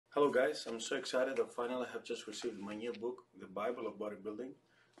Hello guys, I'm so excited that finally I have just received my new book, The Bible of Bodybuilding.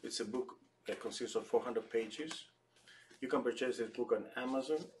 It's a book that consists of 400 pages. You can purchase this book on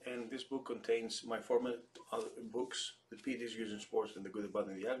Amazon, and this book contains my former other books, The PDs Using Sports and the Good, the Bad,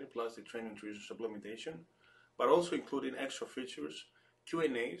 and the Ugly, plus the Training, Nutrition, Supplementation, but also including extra features,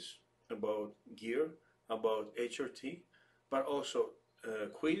 Q&As about gear, about HRT, but also a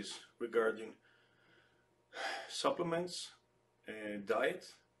quiz regarding supplements, diet,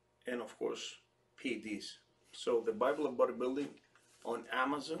 and of course PEDs. So the Bible of Bodybuilding on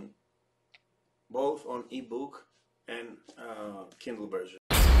Amazon, both on ebook and Kindle version.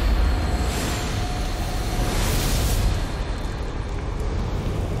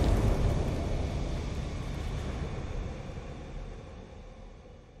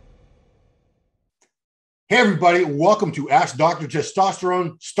 Hey everybody, welcome to Ask Dr.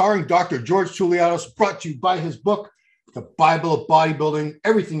 Testosterone, starring Dr. George Touliatos, brought to you by his book, The Bible of Bodybuilding,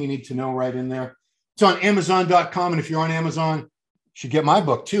 everything you need to know right in there. It's on Amazon.com, and if you're on Amazon, you should get my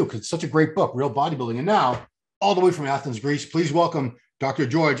book too, because it's such a great book, Real Bodybuilding. And now, all the way from Athens, Greece, please welcome Dr.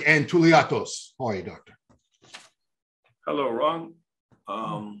 George and Touliatos. How are you, Doctor? Hello, Ron.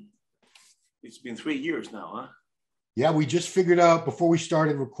 It's been 3 years now, huh? Yeah, we just figured out before we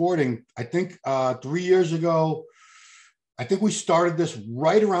started recording, I think 3 years ago, I think we started this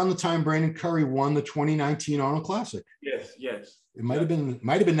right around the time Brandon Curry won the 2019 Arnold Classic. Yes. It might have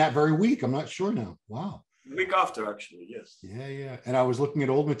been that very week. I'm not sure now. Wow. The week after, actually, yes. Yeah. And I was looking at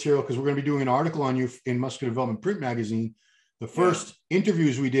old material because we're going to be doing an article on you in Muscular Development Print Magazine. The first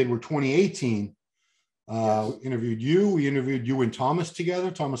interviews we did were 2018. Yes. We interviewed you and Thomas together,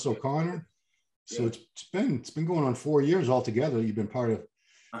 Thomas O'Connor. So it's been going on 4 years altogether. You've been part of.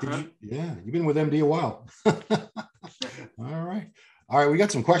 You've been with MD a while. All right. We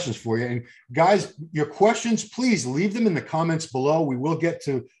got some questions for you. And guys, your questions, please leave them in the comments below. We will get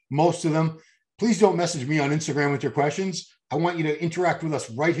to most of them. Please don't message me on Instagram with your questions. I want you to interact with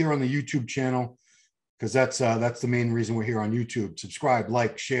us right here on the YouTube channel, because that's the main reason we're here on YouTube. Subscribe,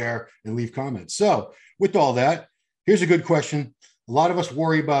 like, share, and leave comments. So with all that, here's a good question. A lot of us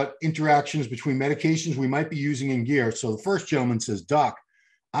worry about interactions between medications we might be using in gear. So the first gentleman says, Doc,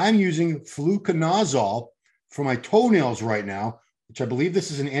 I'm using fluconazol for my toenails right now, which I believe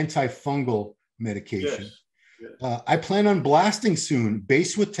this is an antifungal medication. Yes. I plan on blasting soon,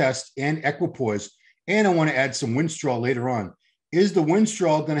 base with test and equipoise, and I want to add some winstrol later on. Is the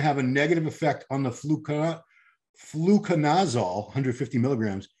winstrol going to have a negative effect on the fluconazol, 150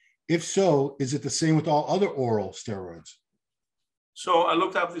 milligrams? If so, is it the same with all other oral steroids? So I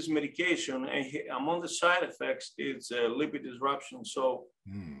looked up this medication, and among the side effects, it's lipid disruption. So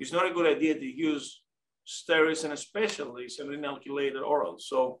it's not a good idea to use steroids, and especially saline-alkylated oral.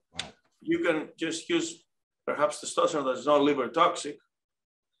 So you can just use perhaps testosterone that's not liver toxic,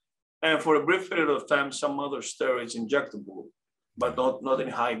 and for a brief period of time, some other steroids injectable, but not in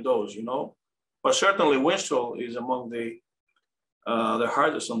high dose, But certainly winstrol is among the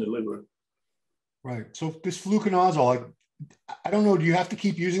hardest on the liver. Right. So this fluconazol, I don't know, do you have to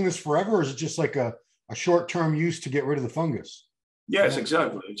keep using this forever, or is it just like a short-term use to get rid of the fungus? Yes,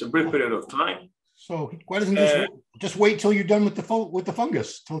 exactly. It's a brief period of time. So why doesn't just wait till you're done with the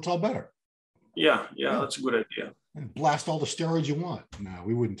fungus, till it's all better? Yeah, that's a good idea. And blast all the steroids you want. No,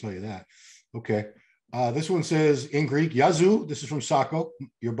 we wouldn't tell you that. Okay. This one says in Greek, Yazoo. This is from Sako,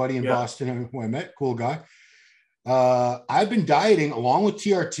 your buddy in Boston who I met. Cool guy. I've been dieting along with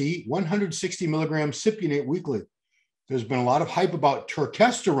TRT, 160 milligrams cypionate weekly. There's been a lot of hype about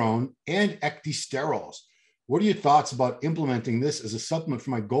turkesterone and ecdysterols. What are your thoughts about implementing this as a supplement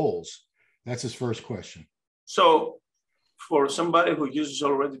for my goals? That's his first question. So for somebody who uses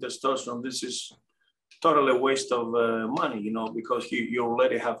already testosterone, this is totally a waste of money, because you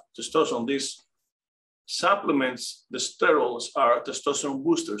already have testosterone. These supplements, the sterols, are testosterone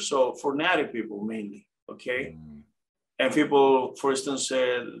boosters. So for natty people mainly, okay? And people, for instance,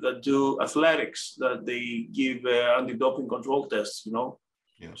 that do athletics, that they give anti-doping control tests,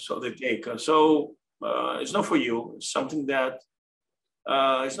 so they take. So it's not for you. It's something that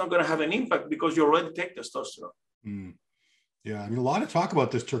it's not going to have an impact because you already take testosterone. Yeah, I mean, a lot of talk about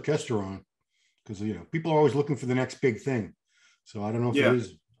this turkesterone because, people are always looking for the next big thing. So I don't know if it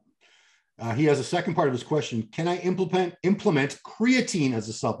is. He has a second part of his question. Can I implement creatine as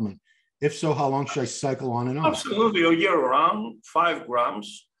a supplement? If so, how long should I cycle on and off? Absolutely. A year around 5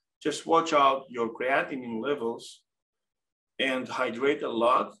 grams. Just watch out your creatinine levels and hydrate a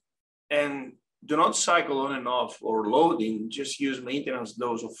lot. And do not cycle on and off or loading. Just use maintenance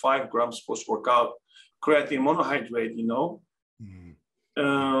dose of 5 grams post-workout creatine monohydrate,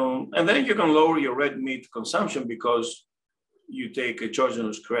 And then you can lower your red meat consumption because you take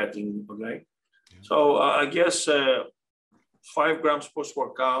exogenous creatine, okay? Yeah. So I guess 5 grams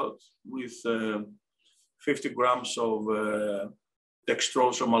post-workout with 50 grams of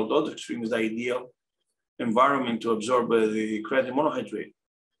dextrose or maltodextrin is the ideal environment to absorb the creatine monohydrate.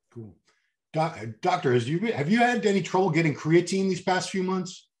 Cool. Doctor, have you had any trouble getting creatine these past few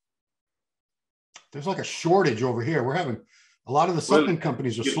months? There's like a shortage over here. We're having a lot of the supplement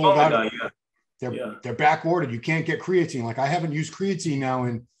companies are sold out. They're back ordered. You can't get creatine. Like I haven't used creatine now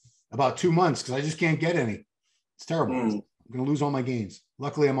in about 2 months because I just can't get any. It's terrible. I'm going to lose all my gains.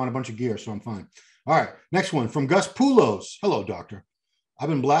 Luckily, I'm on a bunch of gear, so I'm fine. All right. Next one from Gus Poulos. Hello, doctor. I've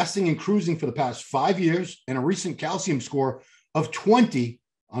been blasting and cruising for the past 5 years, and a recent calcium score of 20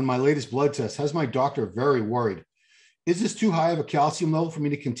 on my latest blood test has my doctor very worried. Is this too high of a calcium level for me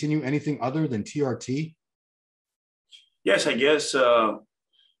to continue anything other than TRT? Yes, I guess.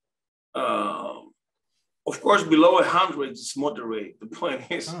 Of course, below 100 is moderate. The point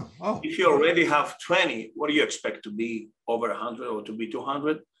is, if you already have 20, what do you expect to be over 100 or to be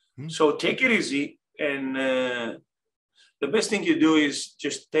 200? Mm-hmm. So take it easy. And the best thing you do is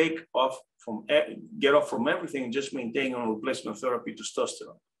just get off from everything and just maintain on replacement therapy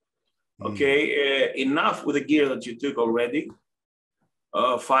testosterone. Okay, enough with the gear that you took already.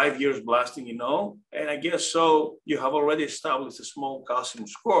 5 years blasting, and I guess so you have already established a small calcium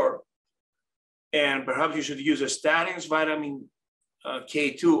score, and perhaps you should use a statins, vitamin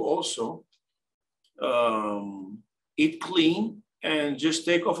K2 also. Eat clean and just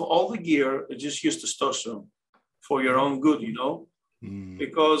take off all the gear and just use testosterone for your own good,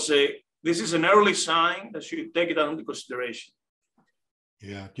 because this is an early sign that you take it into consideration.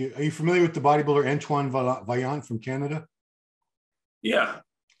 Yeah. Are you familiar with the bodybuilder Antoine Vaillant from Canada? Yeah.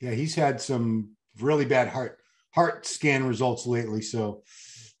 Yeah, he's had some really bad heart scan results lately. So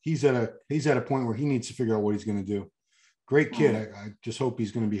he's at a point where he needs to figure out what he's going to do. Great kid. I just hope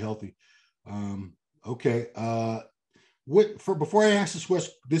he's going to be healthy. Okay. Before I ask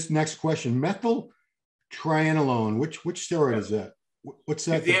this next question, methyltranolone, which steroid is that? What's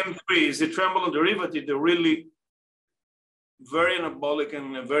that? The M3 is the trembolone derivative. They're really very anabolic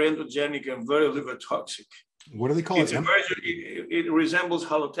and very androgenic and very liver toxic. What do they call it? It resembles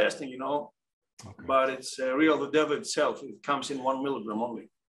halotestin, okay. But it's real the devil itself. It comes in 1 milligram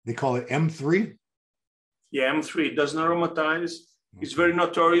only. They call it M3? Yeah, M3. It does not aromatize. Okay. It's very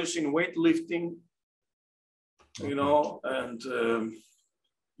notorious in weightlifting, and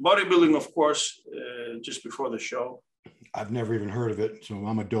bodybuilding, of course, just before the show. I've never even heard of it, so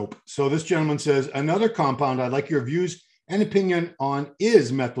I'm a dope. So this gentleman says, another compound I'd like your views and opinion on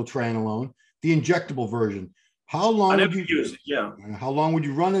is methyltranolone, the injectable version. How long would you use it? Yeah. How long would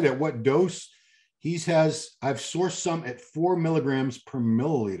you run it? At what dose? I've sourced some at 4 milligrams per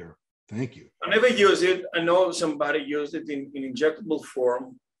milliliter. Thank you. I never use it. I know somebody used it in injectable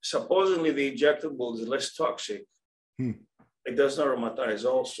form. Supposedly the injectable is less toxic. It does not aromatize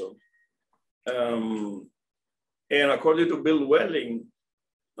also. And according to Bill Welling,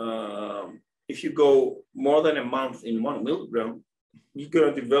 if you go more than a month in 1 milligram, you're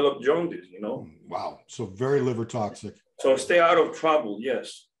going to develop jaundice, Wow. So very liver toxic. So stay out of trouble.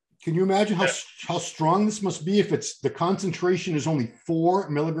 Yes. Can you imagine how strong this must be if the concentration is only 4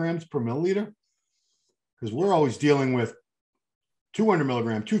 milligrams per milliliter? Because we're always dealing with 200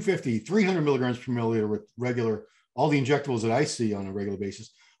 milligrams, 250, 300 milligrams per milliliter with all the injectables that I see on a regular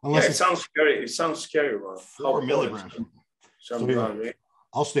basis. Unless it sounds scary. It sounds scary, Ron. 4 milligrams.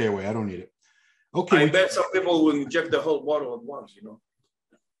 I'll stay away. I don't need it. Okay. I bet some people will inject the whole bottle at once,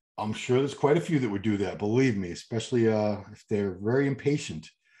 I'm sure there's quite a few that would do that. Believe me, especially if they're very impatient.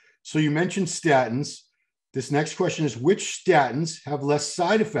 So you mentioned statins. This next question is, which statins have less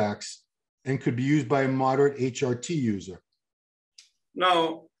side effects and could be used by a moderate HRT user?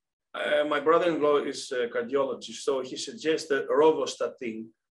 Now, my brother-in-law is a cardiologist, so he suggested rovastatin,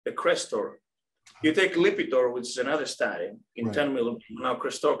 the Crestor. You take Lipitor, which is another statin, in 10 milligrams. Now,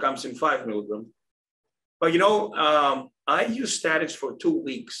 Crestor comes in 5 milligrams. But, I used statins for 2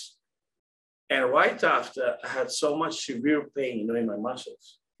 weeks. And right after, I had so much severe pain in my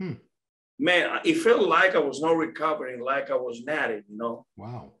muscles. Man, it felt like I was not recovering, like I was natty,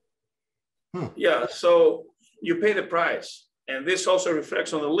 Wow. Yeah, so you pay the price. And this also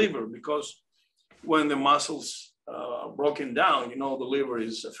reflects on the liver, because when the muscles are broken down, the liver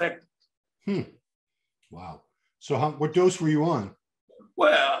is affected. Wow. So what dose were you on?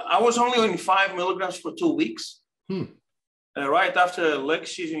 Well, I was only on 5 milligrams for 2 weeks. Right after leg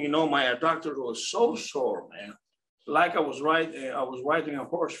season, my adductor was so sore, man. Like I was riding a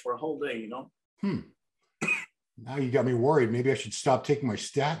horse for a whole day, Now you got me worried. Maybe I should stop taking my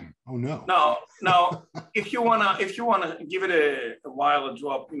statin. Oh no. No. If you wanna give it a while a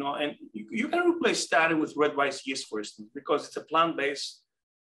drop, and you can replace statin with red rice yeast, for instance, because it's a plant-based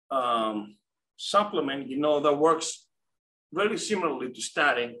supplement, that works very similarly to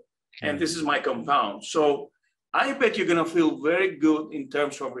statin, and this is my compound. So I bet you're gonna feel very good in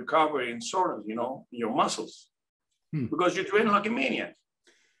terms of recovery and soreness, in your muscles, because you train like a maniac.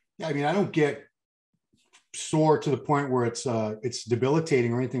 Yeah, I mean, I don't get sore to the point where it's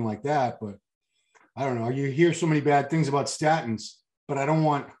debilitating or anything like that, but I don't know. You hear so many bad things about statins, but I don't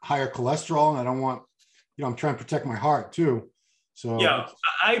want higher cholesterol, and I don't want, I'm trying to protect my heart too. So yeah,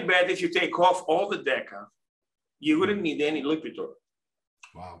 I bet if you take off all the DECA, you wouldn't need any Lipitor.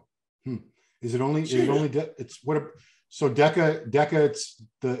 Wow. Is it only it's what? So DECA is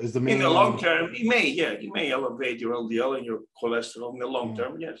the main. In the long term, it may elevate your LDL and your cholesterol in the long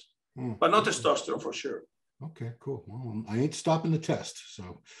term, yes, but not testosterone for sure. Okay, cool. Well, I ain't stopping the test.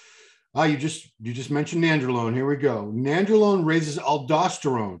 So, you just mentioned nandrolone. Here we go. Nandrolone raises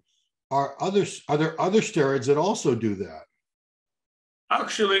aldosterone. Are there other steroids that also do that?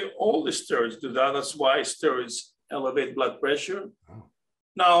 Actually, all the steroids do that. That's why steroids elevate blood pressure. Oh.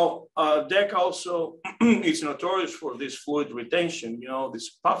 Now, DECA also is notorious for this fluid retention, this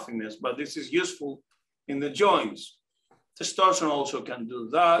puffiness, but this is useful in the joints. Testosterone also can do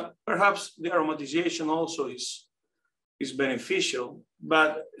that. Perhaps the aromatization also is beneficial,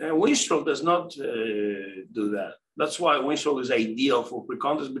 but winstrol does not do that. That's why winstrol is ideal for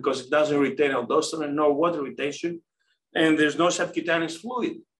pre-contest, because it doesn't retain aldosterone, no water retention, and there's no subcutaneous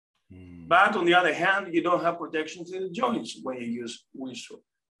fluid. But on the other hand, you don't have protections in the joints when you use winstrol.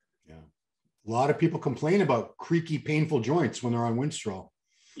 Yeah. A lot of people complain about creaky, painful joints when they're on winstrol.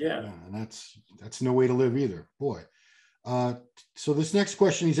 Yeah. And that's no way to live either. Boy. So this next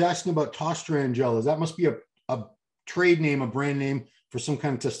question, he's asking about Testosterone gel. That must be a trade name, a brand name for some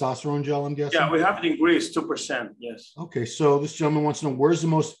kind of testosterone gel, I'm guessing? Yeah, we have it in Greece, 2%, yes. Okay, so this gentleman wants to know, where's the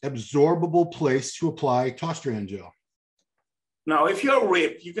most absorbable place to apply Testosterone gel? Now, if you're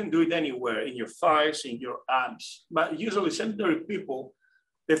ripped, you can do it anywhere, in your thighs, in your abs. But usually sedentary people,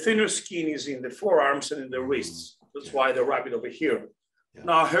 the thinner skin is in the forearms and in the wrists. That's why they wrap it over here. Yeah.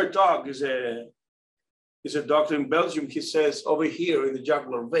 Now, her dog is a doctor in Belgium. He says over here in the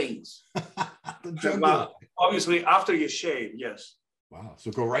jugular veins. Obviously, after you shave, yes. Wow. So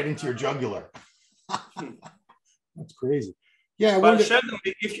go right into your jugular. That's crazy. Yeah. But certainly,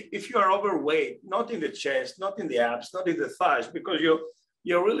 if you are overweight, not in the chest, not in the abs, not in the thighs, because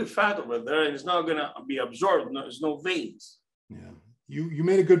you're really fat over there and it's not going to be absorbed. There's no veins. Yeah. You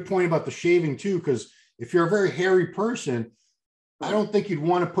made a good point about the shaving too, because if you're a very hairy person, I don't think you'd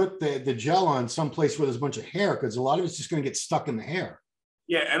want to put the gel on someplace where there's a bunch of hair, because a lot of it's just going to get stuck in the hair.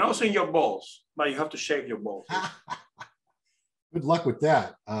 Yeah, and also in your balls, but you have to shave your balls. Good luck with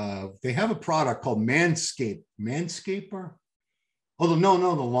that. They have a product called Manscaper. Oh,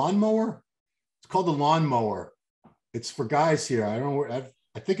 no, the lawnmower. It's called the lawnmower. It's for guys here. I don't know.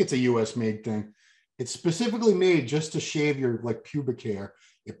 I think it's a US made thing. It's specifically made just to shave your pubic hair.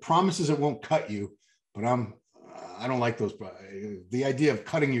 It promises it won't cut you, but I don't like those. The idea of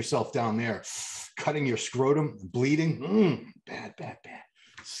cutting yourself down there, cutting your scrotum, bleeding, bad.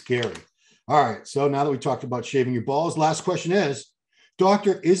 Scary. All right. So now that we talked about shaving your balls, last question is,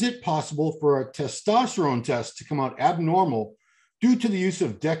 doctor, is it possible for a testosterone test to come out abnormal due to the use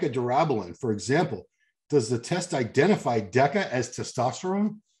of decadurabolin? For example, does the test identify DECA as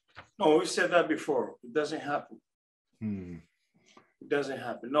testosterone? No, we said that before. It doesn't happen. It doesn't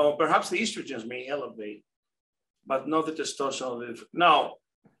happen. No, perhaps the estrogens may elevate, but not the testosterone. Now,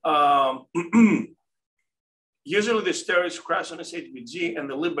 usually the steroids crash on SHBG and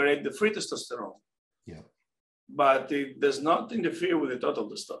they liberate the free testosterone. Yeah. But it does not interfere with the total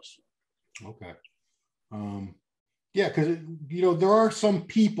testosterone. Okay. Yeah, because there are some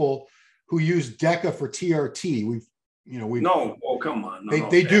people who use DECA for TRT. No, oh come on.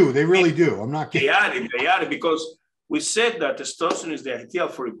 They do. They really do. I'm not kidding. They add it because we said that testosterone is the ideal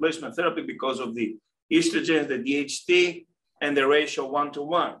for replacement therapy because of the estrogens, the DHT, and the ratio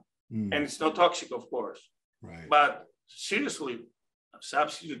 1:1. And it's not toxic, of course. Right. But seriously,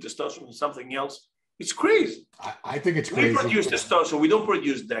 substitute testosterone with something else, it's crazy. I think it's crazy. We produce testosterone. We don't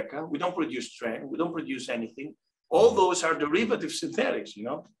produce DECA. We don't produce tren. We don't produce anything. All those are derivative synthetics,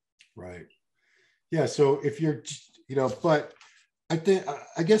 Right. Yeah. So if you're, but I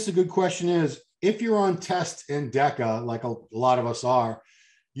guess the good question is, if you're on test and DECA, like a lot of us are,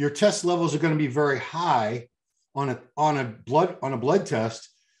 your test levels are going to be very high on a blood test.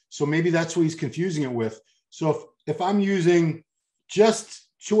 So maybe that's what he's confusing it with. So if I'm using just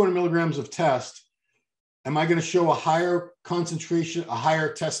 200 milligrams of test, am I going to show a higher concentration, a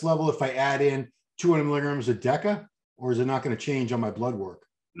higher test level if I add in 200 milligrams of Deca, or is it not going to change on my blood work?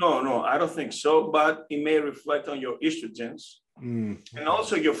 No, I don't think so, but it may reflect on your estrogens and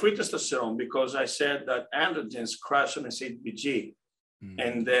also your free testosterone, because I said that androgens crash on SHBG,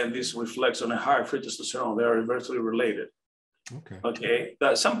 and then this reflects on a higher free testosterone. They are inversely related. Okay.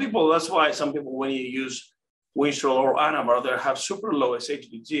 That's why some people, when you use winstrol or anavar, they have super low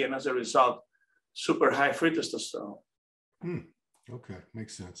SHBG, and as a result, super high free testosterone. Okay,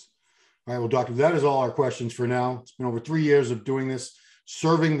 makes sense. All right, well, doctor, that is all our questions for now. It's been over 3 years of doing this,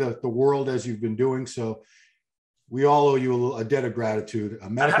 serving the world as you've been doing. So we all owe you a debt of gratitude. I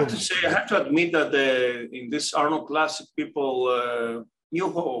have to admit that in this Arnold Classic, people knew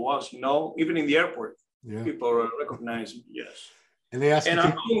who I was, even in the airport. Yeah. People recognize me, yes. And they ask, and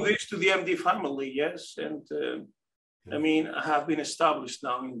I owe this to the MD family, yes. And I mean, I have been established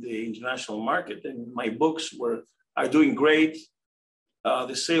now in the international market, and my books are doing great.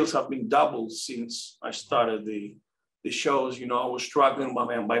 The sales have been doubled since I started the shows. I was struggling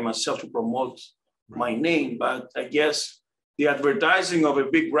by myself to promote my name, but I guess the advertising of a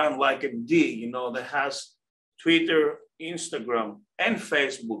big brand like MD, that has Twitter, Instagram, and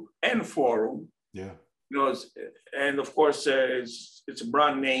Facebook, and forum. Yeah. And of course, it's a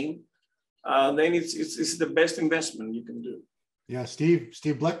brand name. Then it's the best investment you can do. Yeah, Steve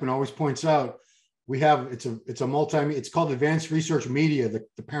Bleckman always points out it's called Advanced Research Media,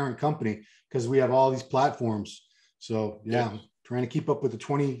 the parent company, because we have all these platforms. So yeah, yes. Trying to keep up with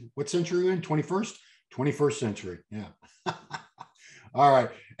what century we're in? 21st century. Yeah. All right,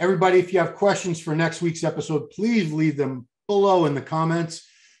 everybody, if you have questions for next week's episode, please leave them below in the comments.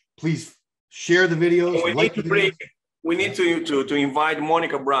 Please share the videos. We need to invite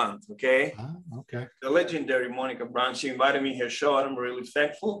Monica Brandt, okay? Okay. The legendary Monica Brandt. She invited me to her show, and I'm really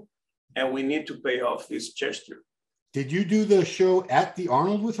thankful. And we need to pay off this gesture. Did you do the show at the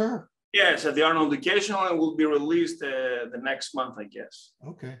Arnold with her? Yes, at the Arnold Educational, and will be released the next month, I guess.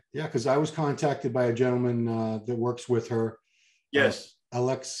 Okay. Yeah, because I was contacted by a gentleman that works with her. Yes.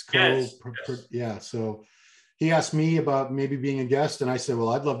 Alex Cole. Yes. Yeah. So he asked me about maybe being a guest, and I said, well,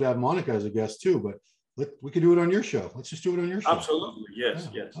 I'd love to have Monica as a guest too, but we could do it on your show. Let's just do it on your show. Absolutely. Yes.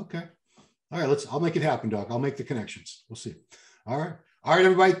 Yeah. Yes. Okay. All right. I'll make it happen, Doc. I'll make the connections. We'll see. All right. All right,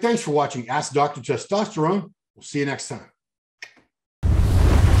 everybody. Thanks for watching Ask Dr. Testosterone. We'll see you next time.